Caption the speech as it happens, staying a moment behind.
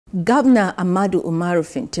Governor Ahmadu Umaru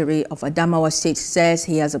Fintiri of Adamawa State says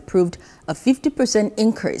he has approved a 50%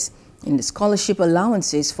 increase in the scholarship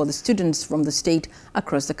allowances for the students from the state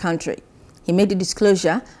across the country. He made the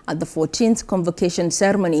disclosure at the 14th Convocation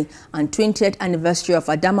ceremony and 20th anniversary of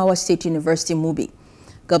Adamawa State University Mubi.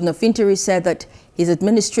 Governor Fintiri said that his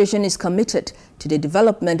administration is committed to the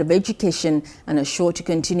development of education and is sure to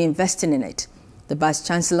continue investing in it. The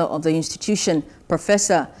Vice-Chancellor of the institution,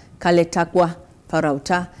 Professor Kaletakwa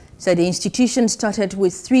Parauta, said the institution started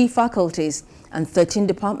with 3 faculties and 13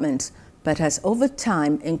 departments, but has over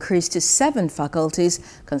time increased to 7 faculties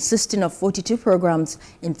consisting of 42 programs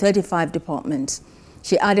in 35 departments.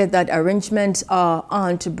 She added that arrangements are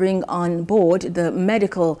on to bring on board the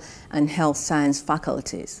medical and health science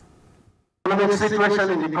faculties. The economic situation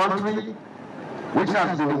in the country, which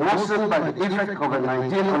has been worsened by the effect of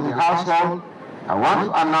COVID-19 on the household, I want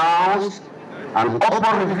to announce an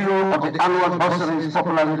upward review of the annual bursaries,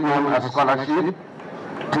 popularly known as scholarship,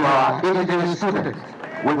 to our indigenous students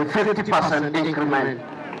with 50% increment.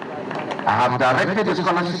 I have directed the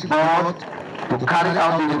scholarship board to carry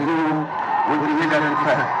out the review with immediate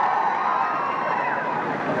effect.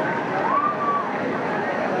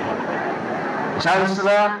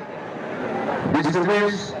 Chancellor,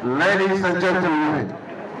 distinguished ladies and gentlemen,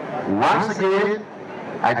 once again,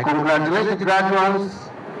 I congratulate the graduates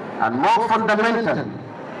and more fundamentally,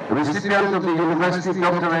 recipients of the University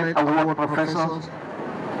Doctorate Award Professors,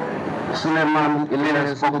 Suleiman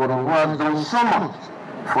Elias Bokoro, who has done so much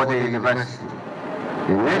for the university.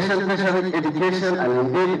 The nation's tertiary education and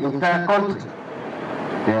indeed the entire country,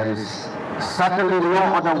 there is certainly no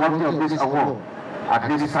other worthy of this award at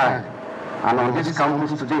this time and on this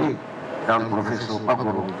campus today than Professor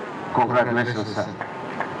Bokoro. Congratulations, sir.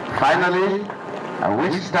 Finally, I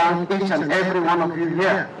wish to thank each and every one of you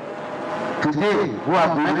here today who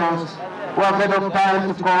have made up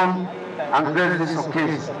time to come and grace this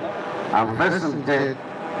occasion. I'm present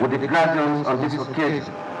with the graduates on this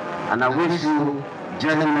occasion, and I wish you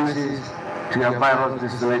journey messages to your viral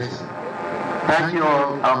destination. Thank you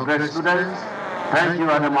all, our great students. Thank you,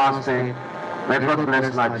 Adamawa State. May God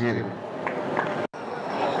bless Nigeria.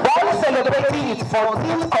 While celebrating its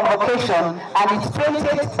 14th convocation and its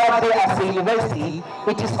 20th birthday as a university,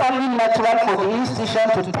 it is only natural for the institution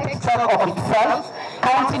to take stock of itself,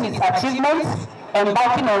 counting its achievements,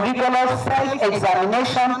 embarking on rigorous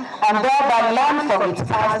self-examination, and thereby learn from its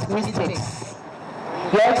past mistakes.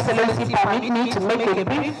 Your Excellency, permit me to make a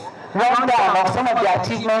brief rundown of some of the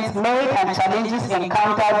achievements made and challenges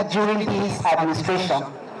encountered during this administration.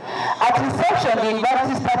 At inception, the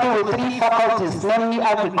university started with 3 faculties, namely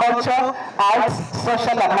agriculture, arts,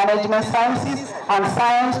 social and management sciences, and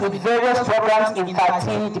science, with various programs in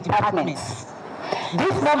 13 departments.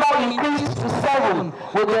 This number increased to 7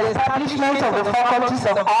 with the establishment of the faculties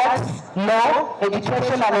of arts, law,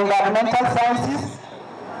 education and environmental sciences,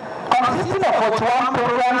 consisting of 41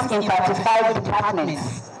 programs in 35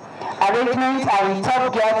 departments. Arrangements are in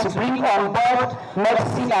top gear to bring on board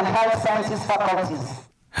medicine and health sciences faculties.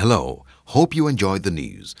 Hello, hope you enjoyed the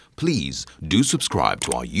news. Please do subscribe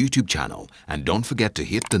to our YouTube channel and don't forget to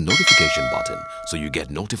hit the notification button so you get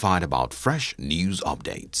notified about fresh news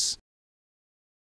updates.